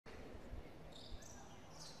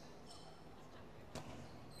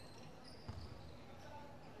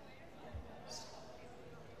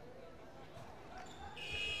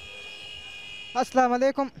अस्सलाम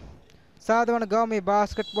वालेकुम साधवन गांव में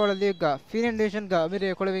बास्केटबॉल लीग का फिनलैंड डिवीजन का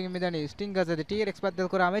मेरे कोलविंग मिदानी स्टिंगर्स द टीआरएक्स बदल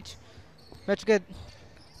कुरा मैच के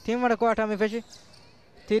टीम वन क्वार्टर में फेशी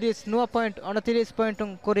तीरिस नुआ पॉइंट 29 पॉइंट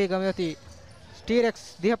कोरी गमयती टीआरएक्स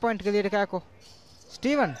 10 पॉइंट के लिए रखा को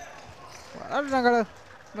स्टीवन अरनगल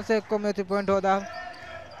मसे कोमयती पॉइंट होदा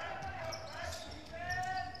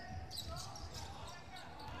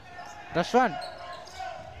रशवान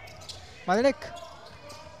मलिक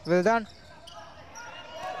विल्दान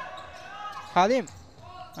खालिम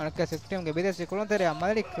अनके सिस्टम के विदेशी कोण तेरे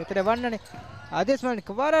मलिक तेरे वन्नने आदेश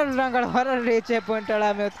मलिक वरर रंगड़ वरर रीचे पॉइंट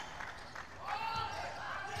अड़ा में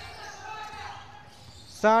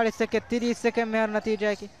 30 सेकंड में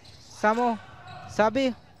नतीजा की समो सभी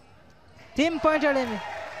 3 पॉइंट अड़े में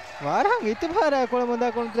वारंग इतबार कोण मुंदा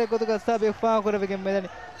कोण तेरे को तो सभी फा करे के मैदान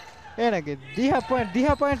ಏನಕ್ಕೆ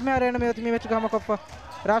 10 ಪಾಯಿಂಟ್ ಮೇಲೆ ರೇಣ ಮೇತಿ ಮ್ಯಾಚ್ ಗ ಹಮಕಪ್ಪ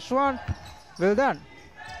ರಾಶ್ವಾನ್ ವಿಲ್ದಾನ್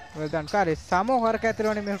ಕಾರಿ ಸಾಮೋ ಹರ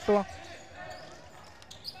ಕೈತಿರೋನಿ ಮಿಟ್ಟು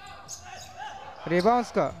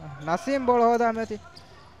ರಿಬೌನ್ಸ್ का नसीम बोल होदा मेती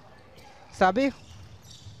सभी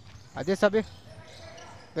अजय सभी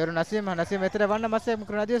बेरो नसीम इतरे वन मसे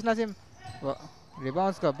मुकर अजय नसीम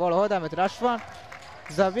रिबाउंस का ball Hoda Meitei राश्वान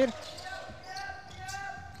Jabir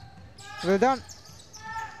विल्दान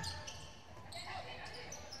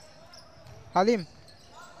Halim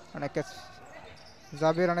anakkas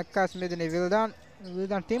Zabir anakkas medini Vildan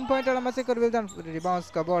 3 point ala masikor Vildan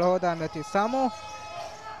rebounds ka ball hoda meti Samu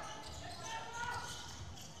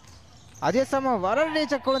Ajay Samu warar reach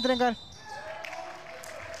kolantrengan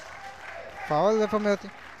foul wefa meti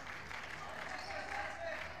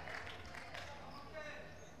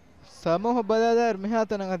Samu badadar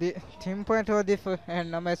mihata nangadi 3 point hodi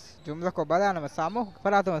and namas jumla ko badana Samu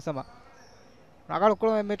paratama sama nagal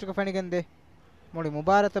kolo match ko fanigande मोड़ी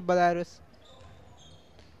मुबारक बदारुस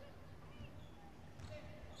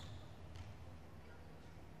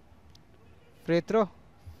free throw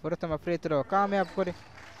प्रथम free throw कामयाब करे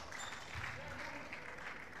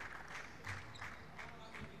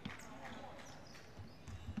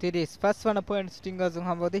तिरिस first one point stingers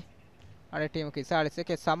हमबोदी अने team की 40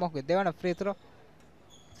 के सामो के देवाना free throw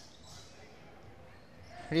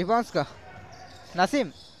rebounds का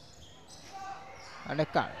नसीम अने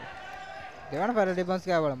का देवाना पर रिबन्स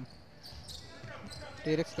क्या बड़म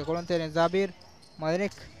टीरेक्स के कोलन तेरे जाबिर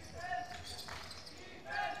मलिक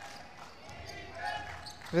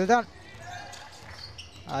विल्दान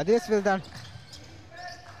आदेश विल्दान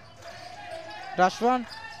राश्वान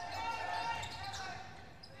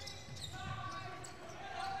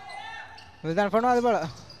विल्दान फनवा दे बड़ा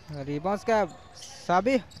रिबन्स का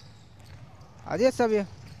साबी आदेश Sabi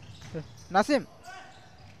Naseem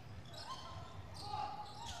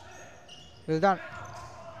Vildan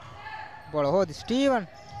bola hodi Steven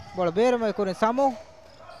bola beru mai kore Samu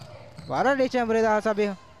wara reach amreda sabi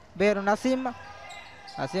beru Nasim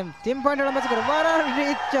 3 point ala masakar wara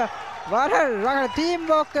reach wara raga team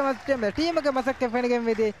work ke mastem team ke masak ke fene game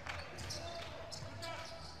vidi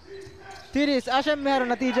tiris asha mehar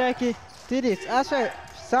natija ki tiris asha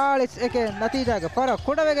 40 ke natija ke farak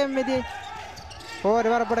kodave game vidi और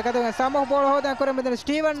वरा पड़ कदे Samu bola hoda kore medan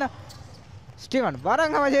Steven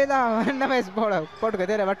Barang हम जेला नमेस बोला पट के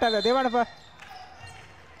तेरे बट्टा देवान पर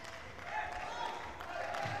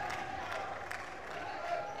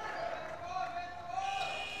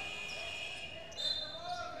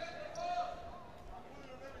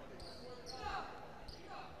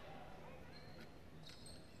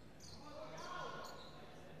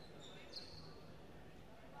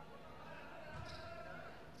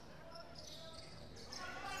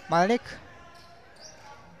मालिक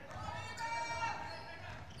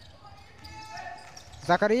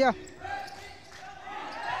Zakaria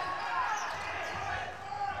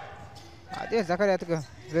आदेश Zakaria तक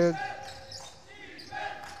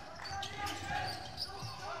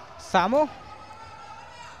सामो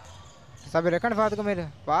सब रेकन फात को मेरे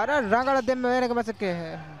बारा रंगला दे मेरे के मसके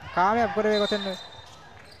कामयाब करे गोतन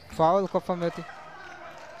फाउल कोफा मेती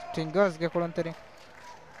स्टिंगर्स के कोलंतरी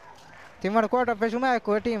टीम क्वार्टर पे शुमा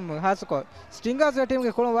को टीम हास को स्टिंगर्स के टीम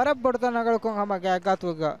के कोन वरब बड़ता नगल को हम क्या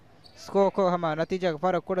गातुगा स्कोर को हम नतीजा का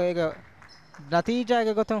फर्क कोड़ेगा नतीजा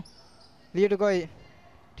के गोतो लीड कोई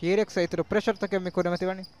टीआरएक्स इतरो प्रेशर तक में कोरे मत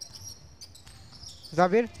वानी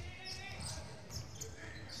जाबिर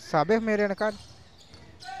साबे मेरे नकार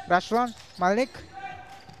राश्वान मालिक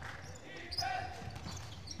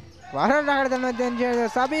वारा नागर दन देन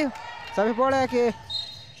सभी बोले कि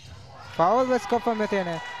फाउल बस कोफा में थे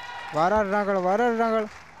ने वारा रंगल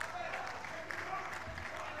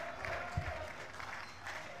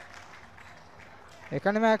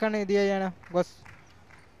एकाने में आकाने दिया जाना बस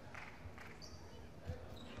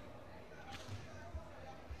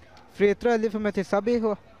free throw اللي في صبي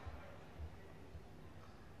هو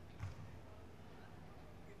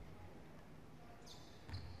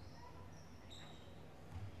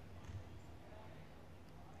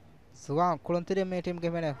سواء كلون تري من تيم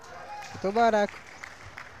كمان تبارك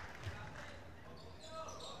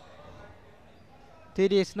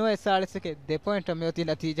تيري سنو سال سكه دي بوينट में होती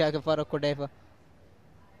नतीजा के फर्क को डेफ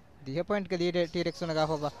दिया पॉइंट के लिए टीरेक्स ने कहा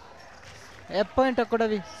होगा ए पॉइंट को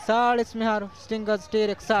भी 40 में हारो स्टिंगर्स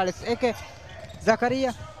टीरेक्स 40 एक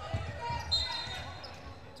जकरिया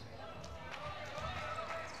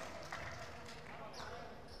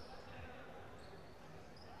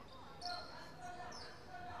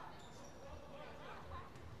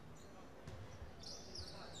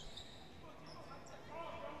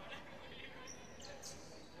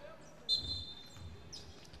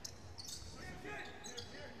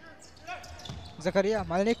زكريا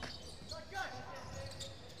مالك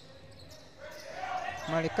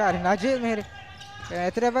كاري ناجيل مهري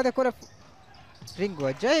ترى بعد كورة رينجو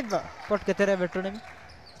جايبه पट के तेरे बेटों ने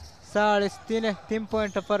 3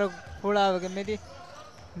 पॉइंट पर फुड़ा वगे मेरी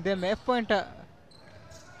दे में 1 पॉइंट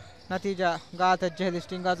नतीजा गात जहल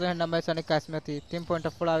स्टिंगा जो है ना मैं सने कैश में थी 3 पॉइंट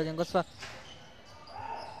फुड़ा वगे गुस्सा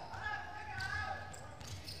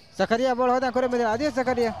जकरिया बॉल होता करे मेरे आदि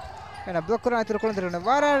जकरिया है ना ब्लॉक करना तेरे को तेरे ने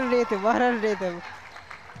वारल लेते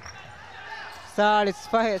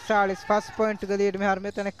 40 फर्स्ट पॉइंट के लीड में हार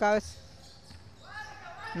में तने कास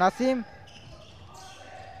नसीम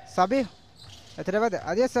सभी तेरे बाद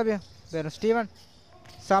आदि सभी बेनो स्टीवन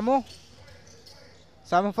सामू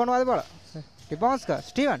फोन वाले बॉल डिबाउंस का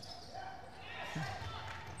स्टीवन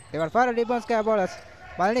पार डिबाउंस का बॉल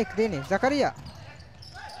मालिक दीनी जकरिया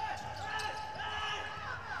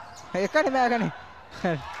एक में आगे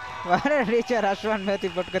नहीं वारे रीचर अश्वन में थी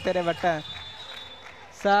पट के तेरे बट्टा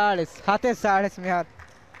 40 में हार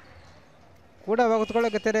कूड़ा वक्त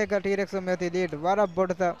को तेरे का टीरेक्स में थी लीड वारा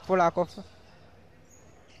बोर्ड था फुल आको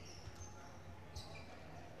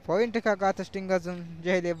पॉइंट का गात स्टिंगर्स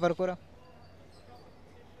जय लेबर कोरा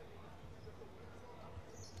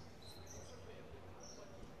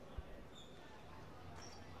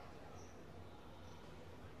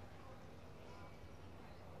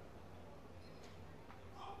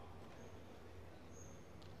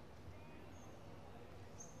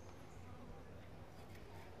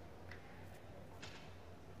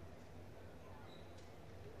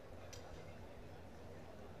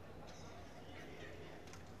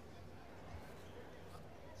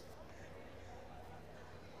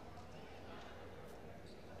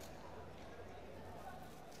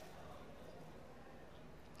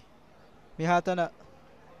मिहातना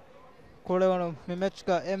कोड़ेवनो मैच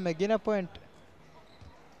का एम में गिना पॉइंट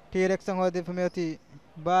टीरेक्स संग होती में होती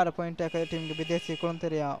 12 पॉइंट है टीम के विदेशी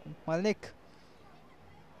कोंतरिया मालिक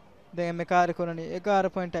देंगे में कार्य कोरनी 11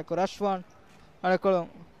 पॉइंट है को रशवान अरे कोलो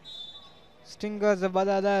स्टिंगर्स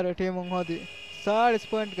बदादार टीम होती 40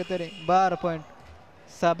 पॉइंट के तेरे 12 पॉइंट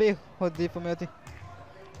सभी होती में होती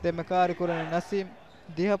दे में कार्य कोरनी नसीम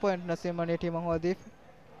 10 पॉइंट नसीम ने टीम होती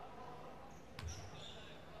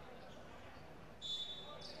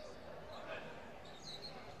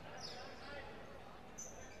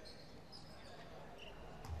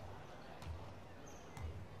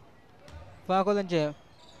फाकोलंजे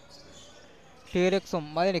टीरेक्स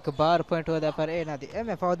मालिक 12 पॉइंट होता पर ए ना दी ए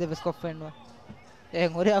में फाउल दे बिस्को फेंड ए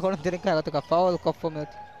मुरिया कोन तेरे का तो का फाउल कफ में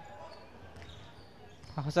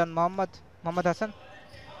हसन मोहम्मद हसन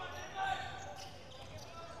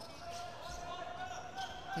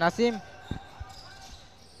नसीम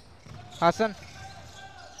हसन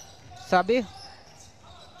सभी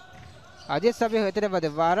अजय सभी होते बदे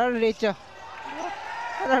वारल रीच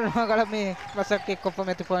में बस के कफ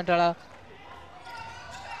में तो पॉइंट आला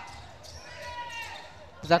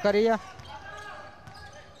जकरिया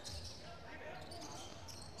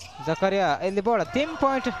ಇಲ್ಲಿ ಬೋಳ 3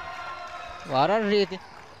 ಪಾಯಿಂಟ್ ವಾರ ರೀತಿ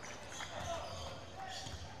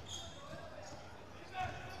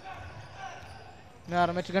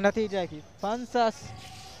यार मैच का नतीजा की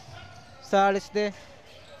 40 दे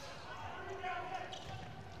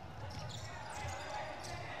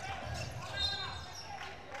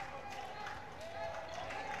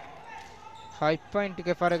हाई पॉइंट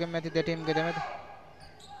के फर्क में थी टीम के दे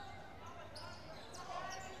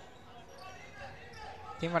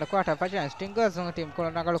टीम वाला क्वार्टर पचास स्टिंगर्स टीम को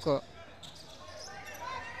नगल को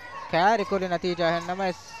कैरी को नतीजा है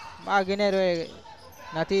नमस मागिने रोए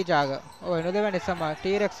नतीजा ओ नुदेवनी सम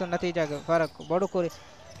टीरेक्स नतीजा फरक बड़ू को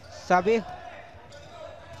सभी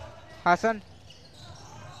हसन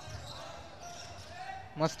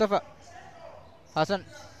मुस्तफा हसन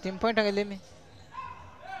 3 पॉइंट अगले में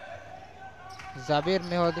जाबिर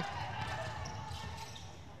में होदी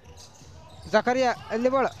زكريا اللي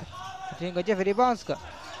بولا جينجو جيفري بانسكا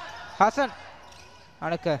حسن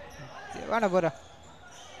أنك وانا برا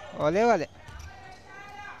أولي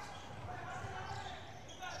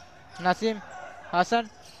نسيم حسن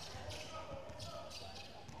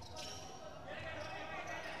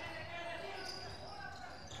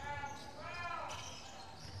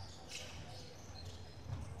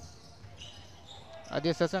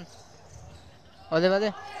أديس حسن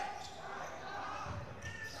أولي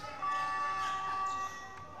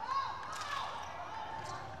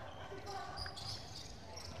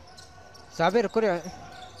صابر كوريا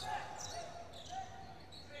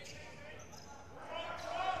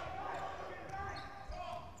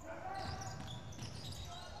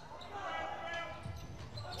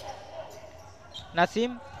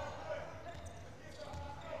نسيم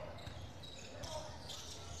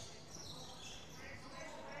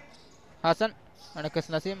حسن أنا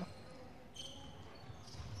كس نسيم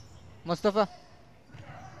مصطفى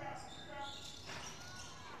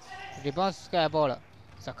ريبانس كا بولا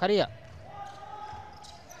زكريا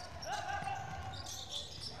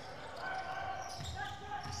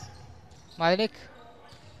مالك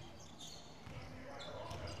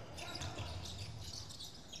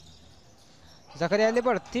زكريا اللي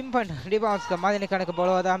بور تيم بند ريبانس का مالك كان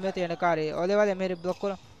كبولو هذا هم يتي أنا كاري أولي वाले मेरे ब्लॉक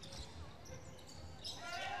करो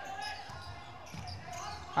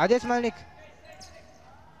आदेश मालिक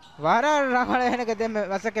वारा रामाला है ना कहते हैं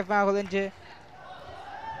वैसा के पाँव खोलें चे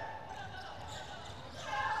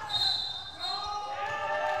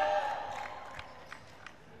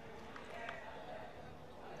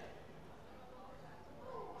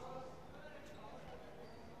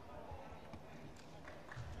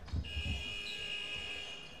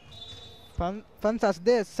फन सास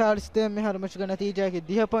दे साल स्टे में हर मुश्किल नतीजा की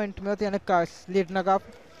दिया पॉइंट में होती है ना काश लीड ना काफ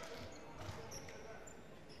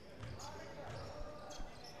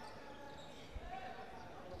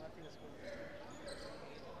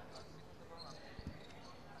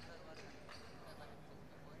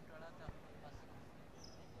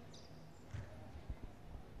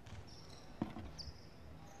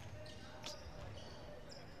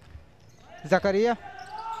زكريا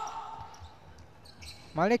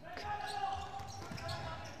مالك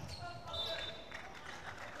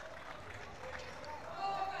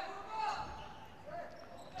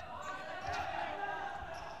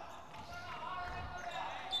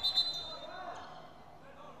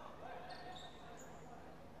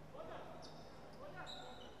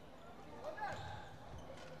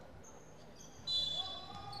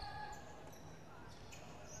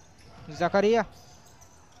زكريا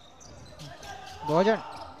भोजन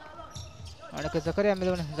अनके जकरिया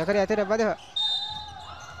मिलोने जकरिया तेरे बदे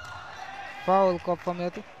फाउल कॉप में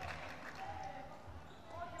होती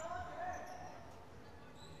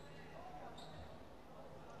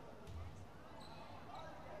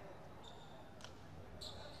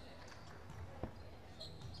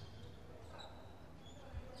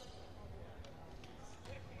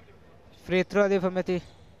फ्री थ्रो दी फमेती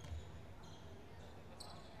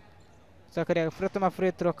जकरिया प्रथम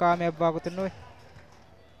फ्री थ्रो कामयाब बागुतुन्नु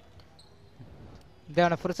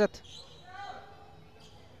देना फुर्सत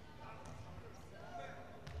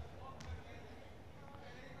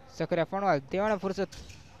सकरिया फणवाल देना फुर्सत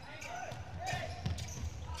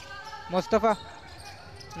मुस्तफा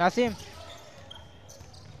नासिम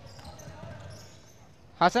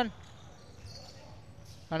हसन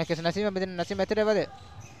अने किस नसीम में नसीम एतरे बदे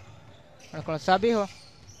अने कौन साबी हो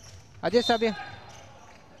अजय साबी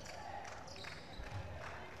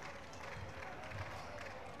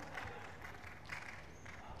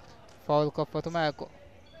फाउल को फतुमा को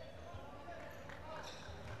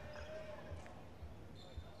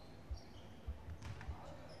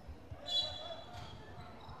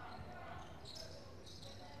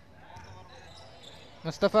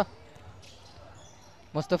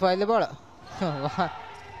मुस्तफा इल्ले बोल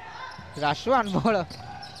राशवान बोल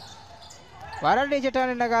वारा डिजिटल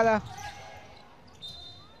नगाला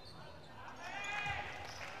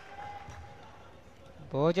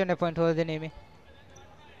भोजन पॉइंट हो देने में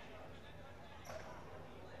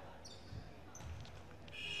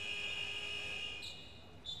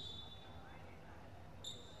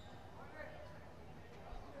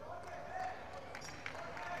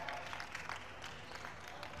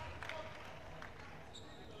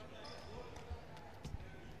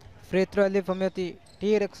फ्री थ्रो अली फमेती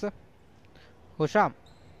टीरेक्स हुशाम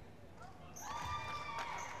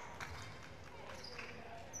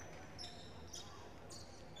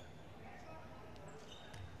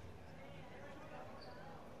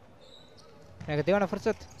देवाना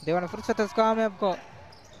फुर्सत इस काम है आपको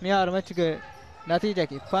मियार मैच के नतीजे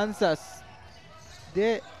की 50 दे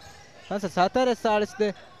Fansa satare salis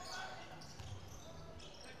de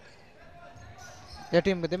ya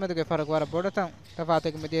team के में तो के फर्क वाला बड़ा था तफात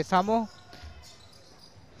के में ये सामो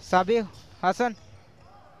साबिर हसन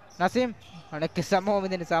नसीम अने के सामो में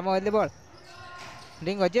देने सामो ले बॉल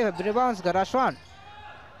रिंग अजे रिबाउंस का राशवान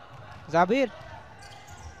जाबिर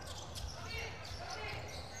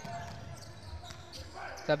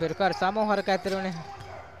जाबिर कर सामो हर कहते रहे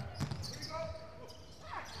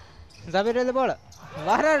जाबिर ले बॉल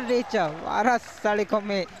वारा रीचा वारा साड़ी को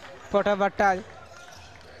में फोटा बट्टा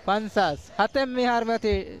पंसास हते मिहार में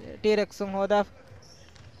थी टीरेक्स होदा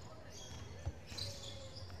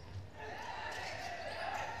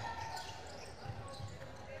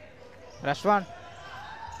रशवान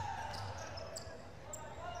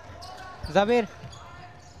जाबिर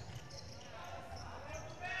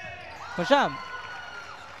हुशाम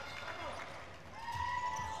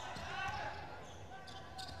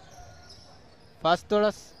फर्स्ट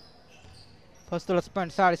तोलस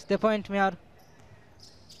पॉइंट 60 पॉइंट में यार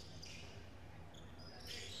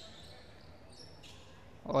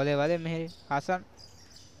ओले वाले मेहरी हसन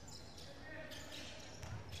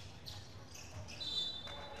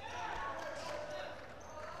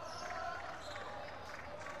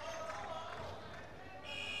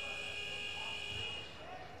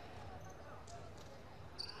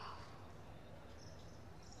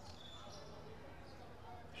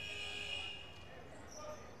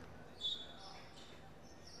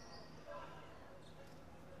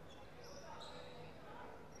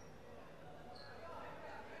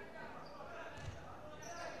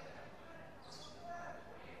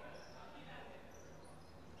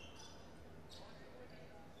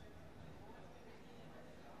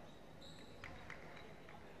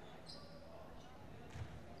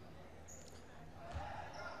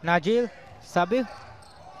नाजिल साबिर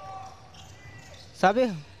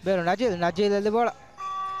बेरो नाजिल ले बॉल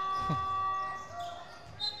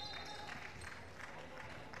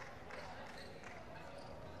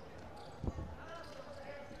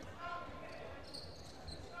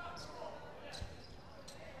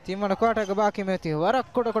तीन क्वार्टर के बाकी में थी वरक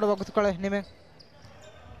कोड़ बगत कळे निमे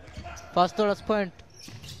फर्स्ट तोलस पॉइंट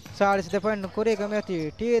 40 पॉइंट कोरी के में थी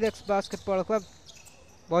टीरेक्स बास्केटबॉल क्लब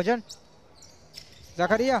भोजन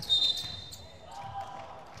जकरिया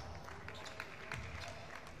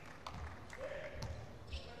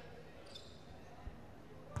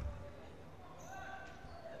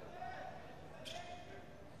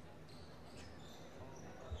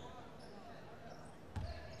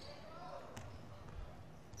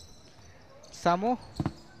सामो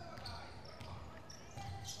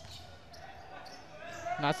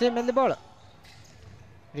नासिम मिल बॉल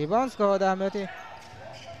रिबाउंड्स का होदा हमें थी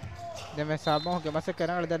जब मैं सामो के मसे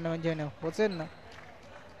करने दरने मंजे ने हुसैन ना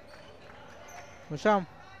हुशाम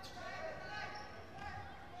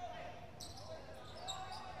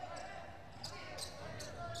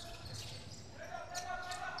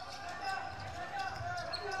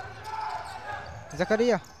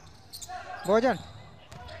जकरिया भोजन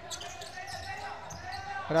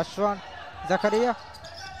रशवान जकरिया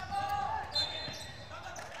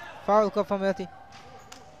फाउल को फमेती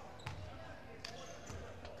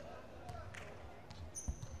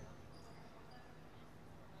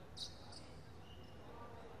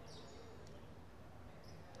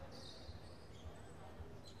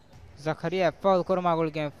जकरिया फाउल कर मागुल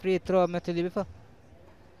के फ्री थ्रो में थी बिफा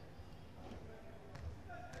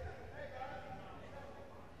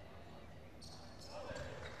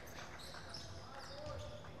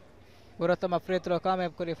पूरा तमा फ्री थ्रो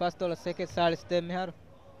कामयाब करी फर्स्ट तोल सेकंड 40 में यार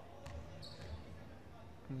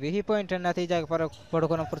वही पॉइंट नतीजा पर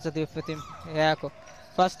पड़कोन फुर्सत टीम याको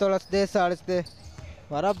फर्स्ट तोल दे 40 दे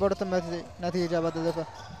वरा बड़त नतीजा बदल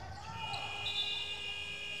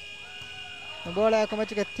बोल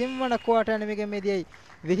मच के तिम्मन क्वार्टर निಮಗೆ मेदी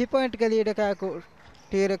वही पॉइंट के लीड का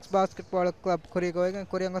टीरेक्स बास्केटबॉल क्लब कोरी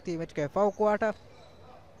कोरियंगती मच के फाउ क्वार्टर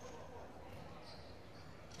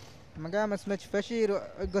मगा मैच फशीर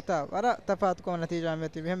गता वरा तफात को नतीजा में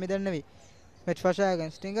थी हम इधर नवी मैच फशा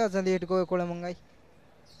अगेंस्ट स्टिंगर्स लीड को कोले मंगाई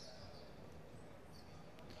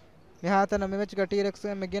यहाँ तक मैच का टीरेक्स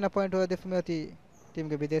में गिना पॉइंट हो दिफ में थी टीम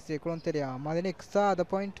के विदेशी कोंतेरिया मालिनिक 7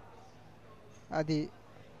 पॉइंट आदि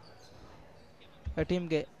टीम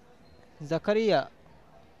के जकरिया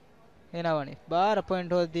ಏನಾವಣಿ 12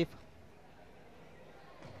 ಪಾಯಿಂಟ್ ಹೋದೀಪ್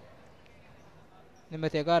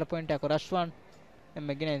ನಿಮ್ಮತ್ತೆ 11 ಪಾಯಿಂಟ್ ಹಾಕೋ ರಶ್ವಾನ್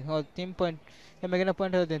ಎಮ್ಮೆಗಿನ ಹೋದ 3 ಪಾಯಿಂಟ್ ಎಮ್ಮೆಗಿನ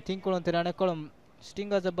ಪಾಯಿಂಟ್ ಹೋದ ತಿಂಗಳು ಅಂತ ರಾಣೆಕೊಳಂ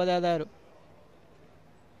ಸ್ಟಿಂಗರ್ಸ್ ಬದಾದಾರು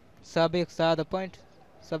ಸಾಬಿಕ್ 7 ಪಾಯಿಂಟ್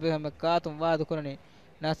ಸಬಿ ಹಮ ಕಾತುಂ ವಾದ ಕೊರನಿ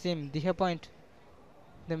ನಸೀಮ್ 10 ಪಾಯಿಂಟ್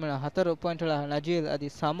ನಿಮ್ಮನ 14 ಪಾಯಿಂಟ್ ಗಳ ನಜೀಲ್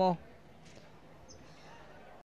ಅದಿ ಸಮೋ